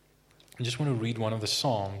I just want to read one of the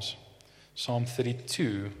Psalms. Psalm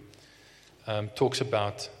 32 talks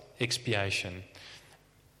about expiation.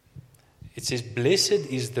 It says, blessed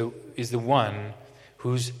is the one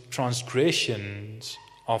whose transgressions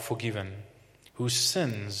are forgiven, whose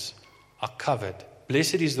sins are covered.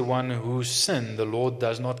 Blessed is the one whose sin the Lord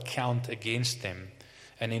does not count against them,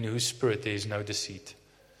 and in whose spirit there is no deceit.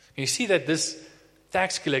 You see that this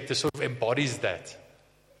tax collector sort of embodies that.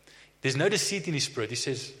 There's no deceit in his spirit. He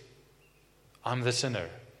says, I'm the sinner.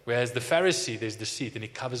 Whereas the Pharisee, there's deceit, and he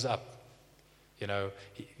covers up.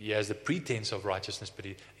 He has the pretense of righteousness, but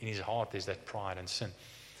in his heart there's that pride and sin.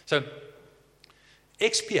 So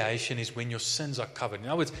expiation is when your sins are covered. In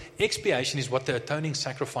other words, expiation is what the atoning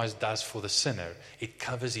sacrifice does for the sinner. It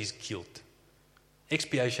covers his guilt.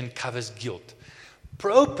 Expiation covers guilt.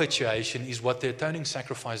 Propitiation is what the atoning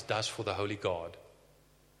sacrifice does for the holy God.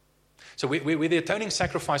 So where the atoning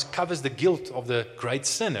sacrifice covers the guilt of the great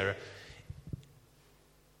sinner,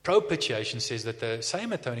 propitiation says that the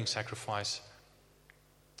same atoning sacrifice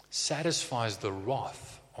satisfies the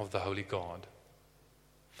wrath of the holy God.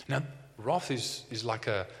 Now, wrath is like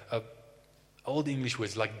a old English word,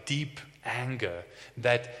 it's like deep anger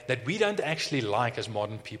that we don't actually like as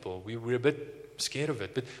modern people. We're a bit scared of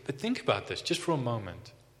it. But think about this just for a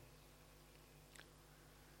moment.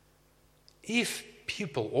 If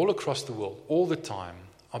people all across the world, all the time,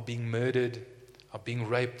 are being murdered, are being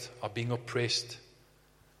raped, are being oppressed,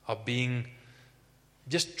 are being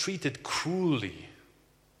just treated cruelly,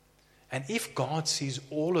 and if God sees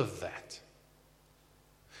all of that,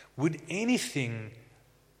 would anything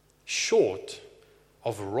short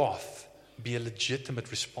of wrath be a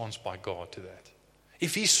legitimate response by God to that?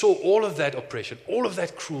 If he saw all of that oppression, all of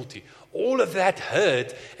that cruelty, all of that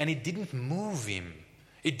hurt, and it didn't move him,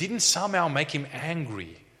 it didn't somehow make him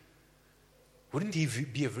angry, wouldn't he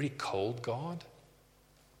be a very cold God?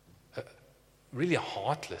 Really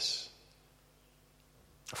heartless?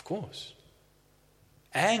 Of course.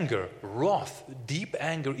 Anger, wrath, deep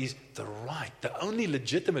anger is the only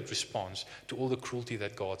legitimate response to all the cruelty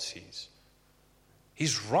that God sees.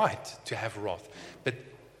 He's right to have wrath. But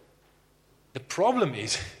the problem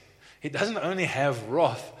is, he doesn't only have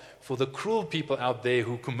wrath for the cruel people out there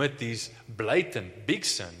who commit these blatant, big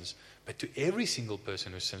sins, but to every single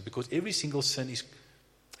person who sins, because every single sin is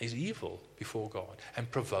is evil before God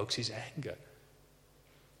and provokes His anger.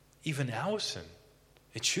 Even our sin,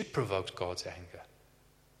 it should provoke God's anger.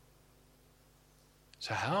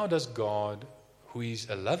 So how does God, who is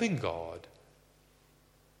a loving God,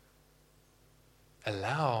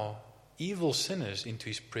 allow evil sinners into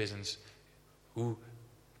His presence who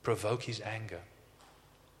provoke His anger?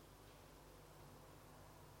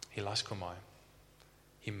 Hilaskomai.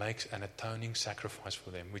 He makes an atoning sacrifice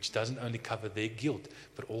for them, which doesn't only cover their guilt,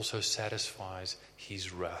 but also satisfies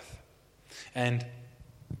His wrath. And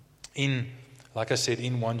like I said,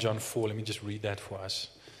 in 1 John 4, let me just read that for us.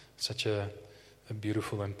 Such a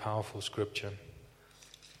beautiful and powerful scripture.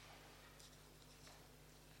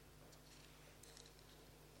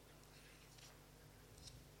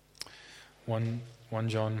 1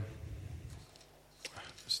 John.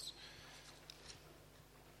 It's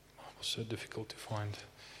so difficult to find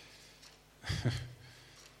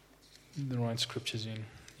the right scriptures in.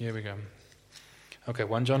 Here we go. Okay,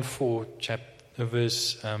 1 John 4,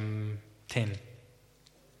 verse 10.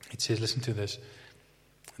 It says, listen to this.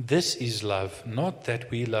 This is love, not that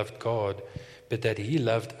we loved God, but that He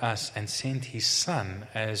loved us and sent His Son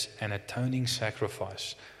as an atoning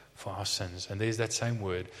sacrifice for our sins. And there's that same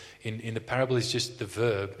word. In the parable, it's just the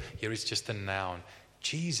verb. Here it's just a noun.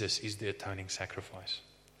 Jesus is the atoning sacrifice.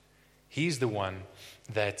 He's the one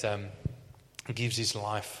that gives His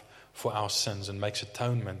life for our sins and makes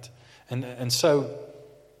atonement. And so,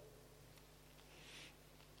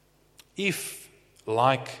 if,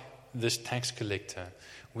 like this tax collector,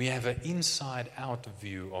 we have an inside-out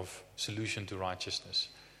view of solution to righteousness.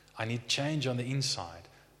 I need change on the inside.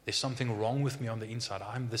 There's something wrong with me on the inside.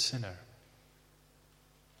 I'm the sinner.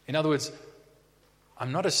 In other words,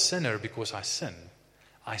 I'm not a sinner because I sin.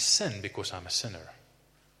 I sin because I'm a sinner.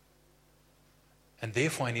 And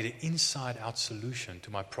therefore I need an inside-out solution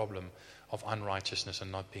to my problem of unrighteousness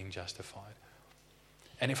and not being justified.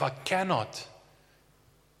 And if I cannot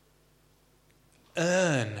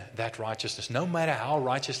earn that righteousness, no matter how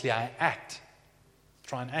righteously I act,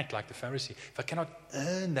 try and act like the Pharisee, if I cannot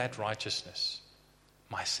earn that righteousness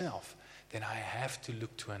myself, then I have to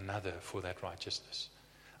look to another for that righteousness.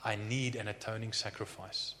 I need an atoning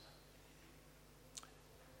sacrifice.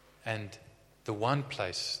 And the one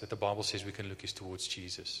place that the Bible says we can look is towards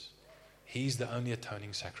Jesus. He's the only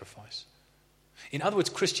atoning sacrifice. In other words,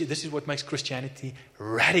 this is what makes Christianity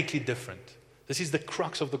radically different. This is the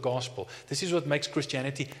crux of the gospel. This is what makes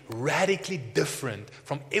Christianity radically different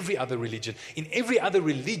from every other religion. In every other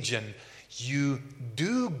religion, you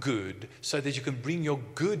do good so that you can bring your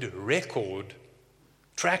good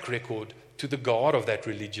track record, to the God of that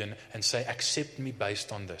religion and say, accept me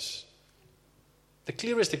based on this. The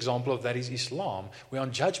clearest example of that is Islam, where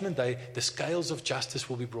on Judgment Day, the scales of justice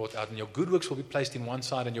will be brought out and your good works will be placed in one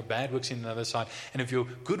side and your bad works in another side. And if your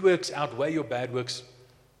good works outweigh your bad works,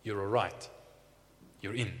 you're all right.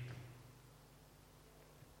 You're in.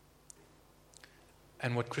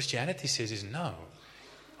 And what Christianity says is no.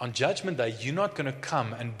 On Judgment Day, you're not going to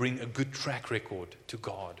come and bring a good track record to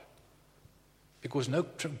God. Because no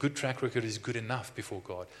good track record is good enough before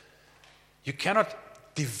God. You cannot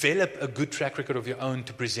develop a good track record of your own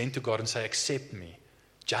to present to God and say, accept me,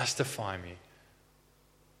 justify me.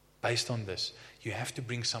 Based on this, you have to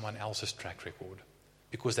bring someone else's track record.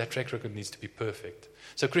 Because that track record needs to be perfect.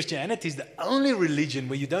 So Christianity is the only religion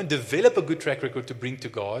where you don't develop a good track record to bring to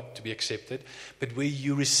God, to be accepted, but where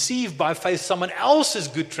you receive by faith someone else's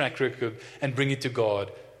good track record and bring it to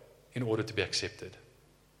God in order to be accepted.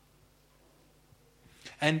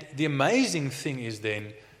 And the amazing thing is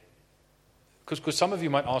then, because some of you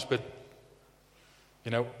might ask, but,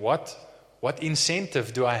 what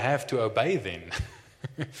incentive do I have to obey then?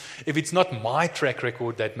 If it's not my track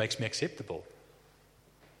record that makes me acceptable.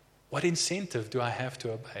 What incentive do I have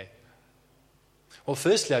to obey? Well,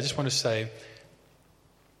 firstly, I just want to say,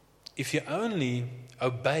 if you only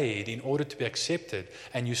obeyed in order to be accepted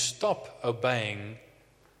and you stop obeying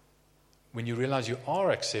when you realize you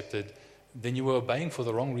are accepted, then you were obeying for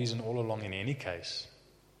the wrong reason all along in any case.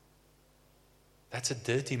 That's a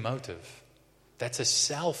dirty motive. That's a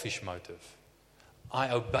selfish motive.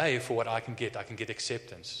 I obey for what I can get. I can get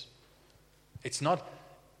acceptance. It's not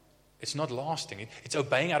lasting. It's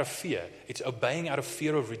obeying out of fear. It's obeying out of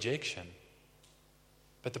fear of rejection.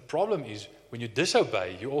 But the problem is, when you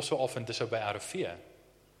disobey, you also often disobey out of fear.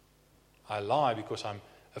 I lie because I'm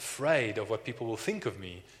afraid of what people will think of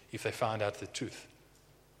me if they found out the truth.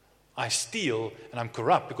 I steal and I'm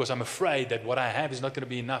corrupt because I'm afraid that what I have is not going to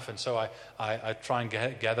be enough, and so I try and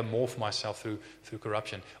gather more for myself through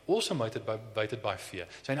corruption. Also motivated by fear.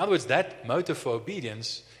 So in other words, that motive for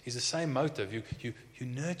obedience is the same motive. You're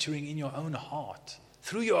nurturing in your own heart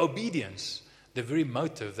through your obedience, the very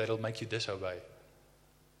motive that will make you disobey.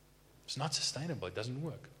 It's not sustainable. It doesn't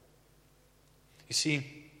work. You see,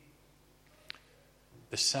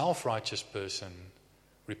 the self-righteous person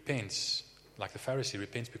repents, like the Pharisee,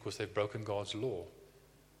 repents because they've broken God's law.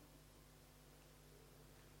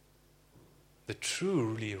 The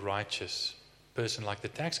truly righteous person, like the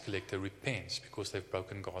tax collector, repents because they've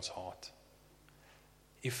broken God's heart.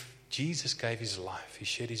 If Jesus gave his life, he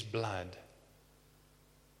shed his blood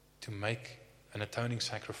to make an atoning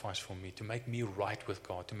sacrifice for me, to make me right with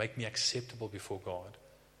God, to make me acceptable before God,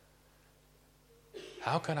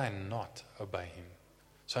 how can I not obey him?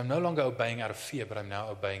 So I'm no longer obeying out of fear, but I'm now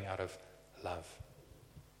obeying out of love.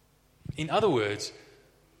 In other words,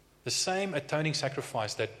 the same atoning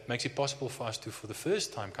sacrifice that makes it possible for us to, for the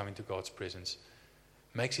first time, come into God's presence,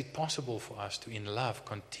 makes it possible for us to, in love,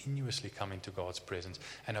 continuously come into God's presence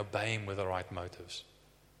and obey him with the right motives.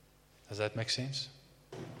 Does that make sense?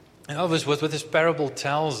 And obviously, what this parable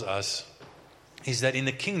tells us is that in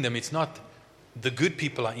the kingdom, it's not the good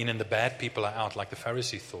people are in and the bad people are out, like the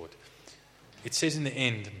Pharisee thought. It says in the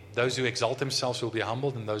end, those who exalt themselves will be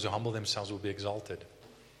humbled, and those who humble themselves will be exalted.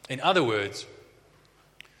 In other words,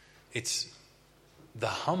 it's the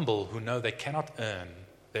humble who know they cannot earn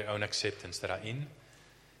their own acceptance that are in,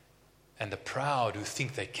 and the proud who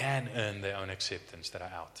think they can earn their own acceptance that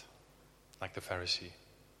are out, like the Pharisee.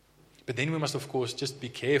 But then we must, of course, just be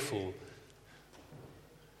careful.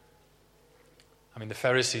 I mean, the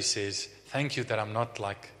Pharisee says, thank you that I'm not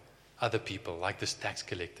like other people, like this tax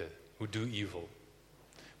collector who do evil.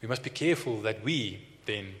 We must be careful that we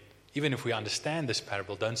then, even if we understand this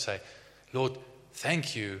parable, don't say, Lord,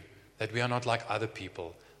 thank you that we are not like other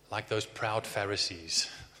people, like those proud Pharisees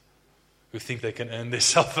who think they can earn their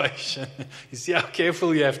salvation. You see how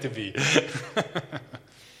careful you have to be.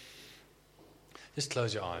 Just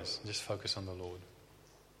close your eyes and just focus on the Lord.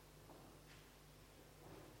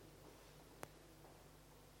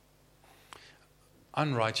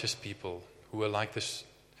 Unrighteous people who are like this,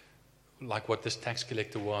 like what this tax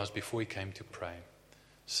collector was before he came to pray,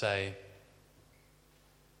 say,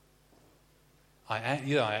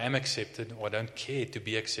 either I am accepted or I don't care to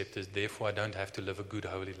be accepted, therefore I don't have to live a good,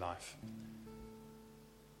 holy life.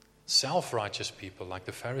 Self-righteous people, like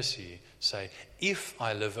the Pharisee, say, if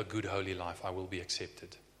I live a good, holy life, I will be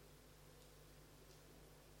accepted.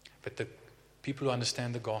 But the people who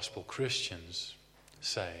understand the gospel, Christians,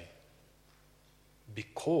 say,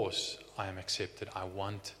 because I am accepted, I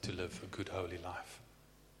want to live a good, holy life.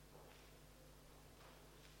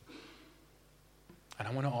 And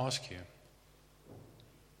I want to ask you,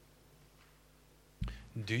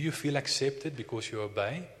 do you feel accepted because you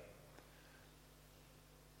obey?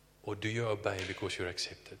 Or do you obey because you're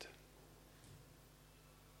accepted?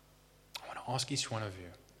 I want to ask each one of you.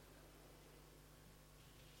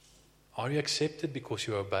 Are you accepted because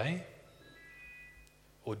you obey?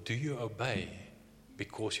 Or do you obey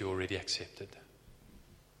because you're already accepted?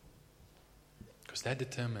 Because that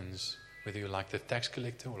determines whether you're like the tax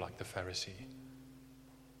collector or like the Pharisee.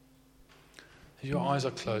 As your eyes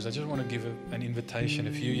are closed, I just want to give an invitation.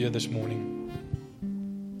 If you're here this morning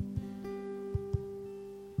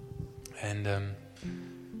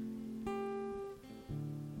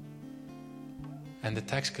and the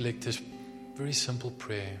tax collector's very simple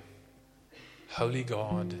prayer, Holy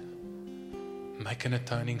God, make an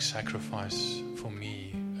atoning sacrifice for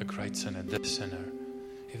me, a great sinner, this sinner.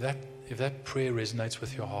 If that prayer resonates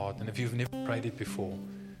with your heart, and if you've never prayed it before,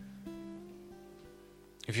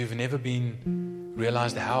 if you've never been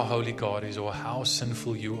realized how holy God is, or how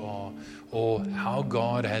sinful you are, or how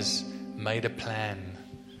God has made a plan,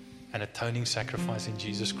 an atoning sacrifice in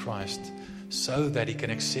Jesus Christ, so that He can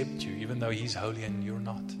accept you, even though He's holy and you're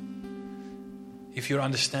not. If you're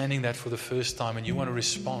understanding that for the first time and you want to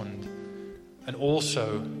respond, and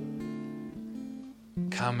also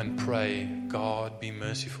come and pray, God, be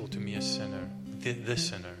merciful to me, a sinner, the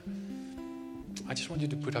sinner. I just want you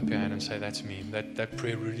to put up your hand and say, that's me. That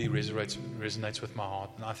prayer really resonates with my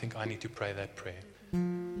heart, and I think I need to pray that prayer.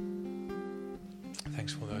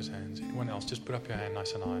 Thanks for those hands. Anyone else, just put up your hand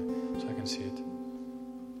nice and high so I can see it.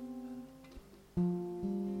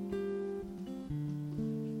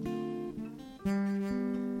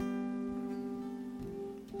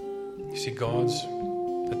 You see, God's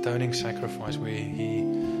atoning sacrifice, where He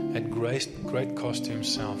at great cost to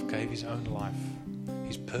Himself gave His own life,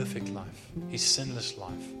 His perfect life, His sinless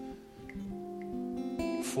life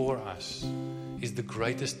for us, is the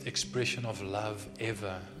greatest expression of love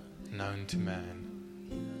ever known to man.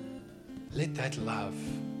 Let that love,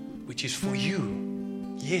 which is for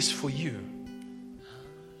you, yes, for you,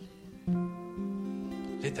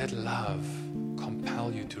 let that love compel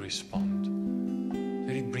compel you to respond.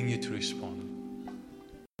 Let it bring you to respond.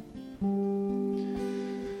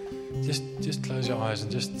 Just close your eyes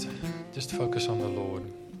and just focus on the Lord.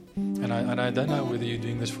 And I don't know whether you're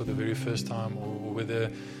doing this for the very first time or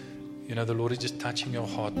whether, the Lord is just touching your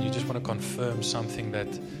heart and you just want to confirm something that,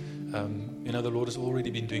 the Lord has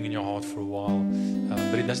already been doing in your heart for a while.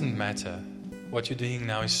 But it doesn't matter. What you're doing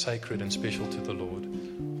now is sacred and special to the Lord.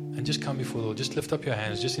 And just come before the Lord. Just lift up your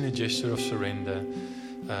hands, just in a gesture of surrender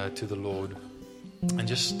to the Lord. And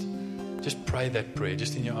just pray that prayer,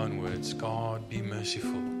 just in your own words. God, be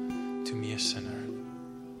merciful to me, a sinner.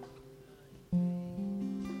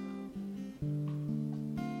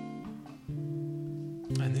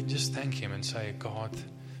 And then just thank Him and say, God,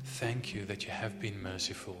 thank you that you have been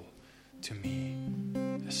merciful to me,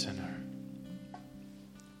 a sinner.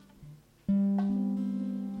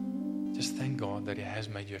 Just thank God that He has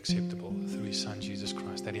made you acceptable through His Son, Jesus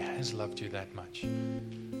Christ, that He has loved you that much,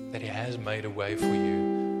 that He has made a way for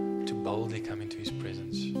you to boldly come into His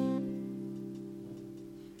presence.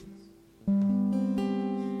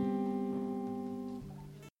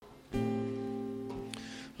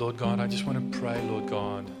 Lord God, I just want to pray, Lord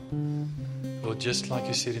God, Lord, just like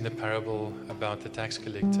you said in the parable about the tax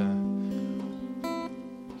collector,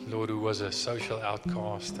 Lord, who was a social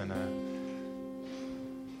outcast and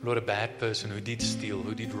a bad person who did steal,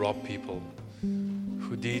 who did rob people,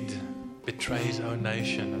 who did betray his own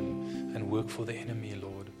nation and work for the enemy,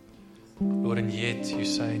 Lord. Lord, and yet you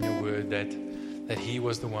say in your word that he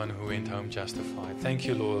was the one who went home justified. Thank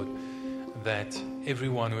you, Lord, that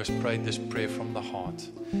everyone who has prayed this prayer from the heart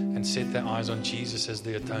and set their eyes on Jesus as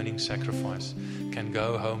the atoning sacrifice can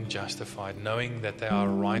go home justified, knowing that they are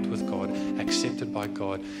right with God, accepted by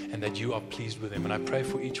God, and that you are pleased with them. And I pray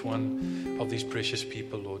for each one of these precious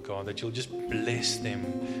people, Lord God, that you'll just bless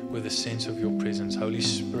them with a sense of your presence. Holy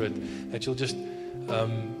Spirit, that you'll just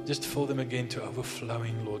fill them again to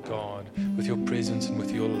overflowing, Lord God, with your presence and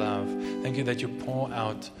with your love. Thank you that you pour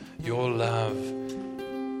out your love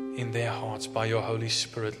in their hearts by your Holy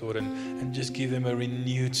Spirit, Lord, and just give them a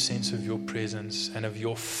renewed sense of your presence and of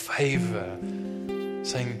your favor,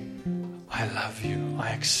 saying, I love you, I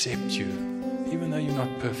accept you. Even though you're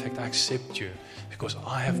not perfect, I accept you because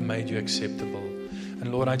I have made you acceptable.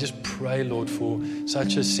 And Lord, I just pray, Lord, for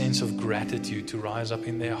such a sense of gratitude to rise up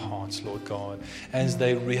in their hearts, Lord God, as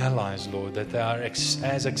they realize, Lord, that they are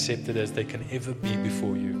as accepted as they can ever be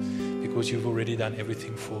before you, because you've already done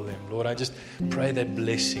everything for them. Lord, I just pray that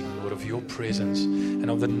blessing, Lord, of your presence and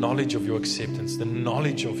of the knowledge of your acceptance, the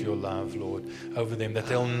knowledge of your love, Lord, over them, that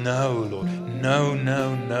they'll know, Lord,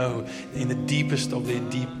 know in the deepest of their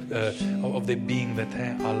of their being that they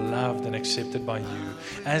are loved and accepted by you,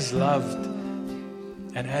 as loved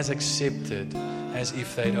and as accepted as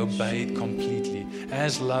if they'd obeyed completely,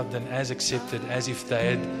 as loved and as accepted as if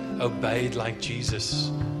they had obeyed like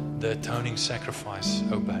Jesus, the atoning sacrifice,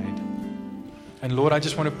 obeyed. And Lord, I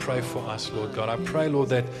just want to pray for us, Lord God. I pray, Lord,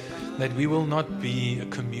 that we will not be a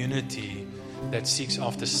community that seeks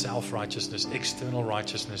after self-righteousness, external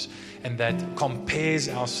righteousness, and that compares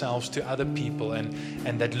ourselves to other people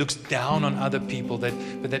and that looks down on other people, but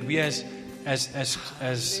that we as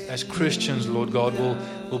Christians, Lord God,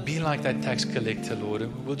 will be like that tax collector,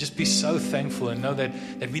 Lord. We'll just be so thankful and know that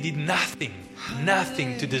we did nothing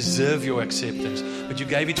to deserve your acceptance, but you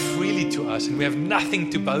gave it freely to us, and we have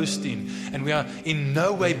nothing to boast in, and we are in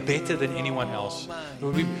no way better than anyone else.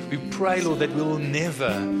 Lord, we pray, Lord, that we will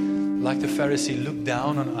never, like the Pharisee, look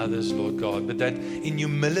down on others, Lord God, but that in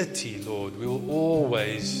humility, Lord, we will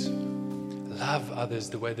always love others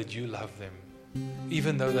the way that you love them.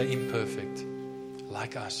 Even though they're imperfect,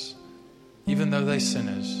 like us. Even though they're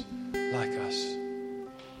sinners, like us.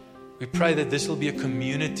 We pray that this will be a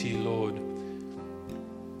community, Lord,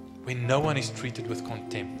 where no one is treated with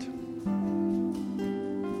contempt,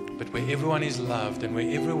 but where everyone is loved and where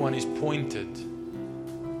everyone is pointed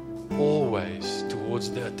always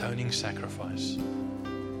towards the atoning sacrifice,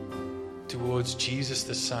 towards Jesus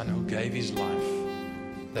the Son who gave His life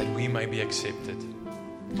that we may be accepted.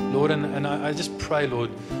 Lord, and I just pray, Lord,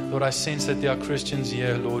 I sense that there are Christians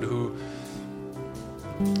here, Lord, who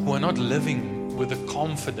are not living with the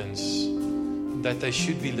confidence that they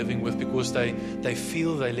should be living with because they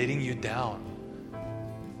feel they're letting you down.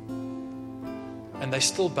 And they're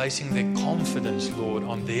still basing their confidence, Lord,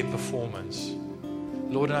 on their performance.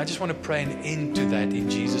 Lord, and I just want to pray an end to that in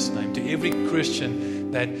Jesus' name. To every Christian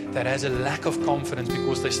that has a lack of confidence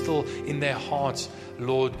because they're still in their hearts,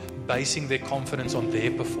 Lord, basing their confidence on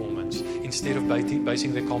their performance instead of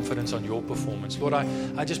basing their confidence on your performance. Lord,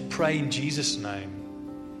 I just pray in Jesus' name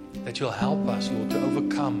that you'll help us, Lord, to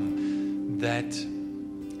overcome that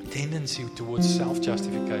tendency towards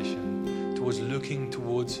self-justification, towards looking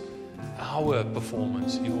towards our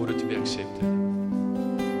performance in order to be accepted.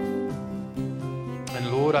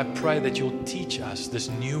 And Lord, I pray that you'll teach us this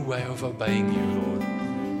new way of obeying you, Lord.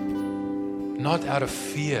 Not out of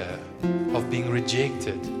fear of being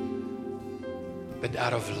rejected, but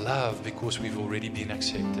out of love because we've already been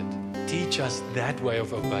accepted. Teach us that way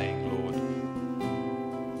of obeying, Lord.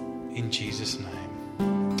 In Jesus' name,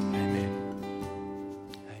 amen.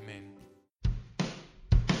 Amen.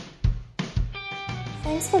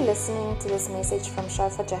 Thanks for listening to this message from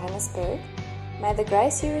Shofar Johannesburg. May the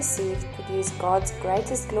grace you received produce God's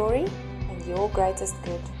greatest glory and your greatest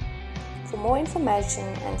good. For more information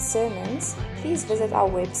and sermons, please visit our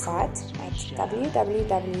website at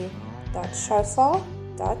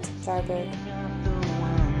www.shofar.joburg. The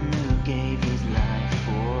one who gave his life.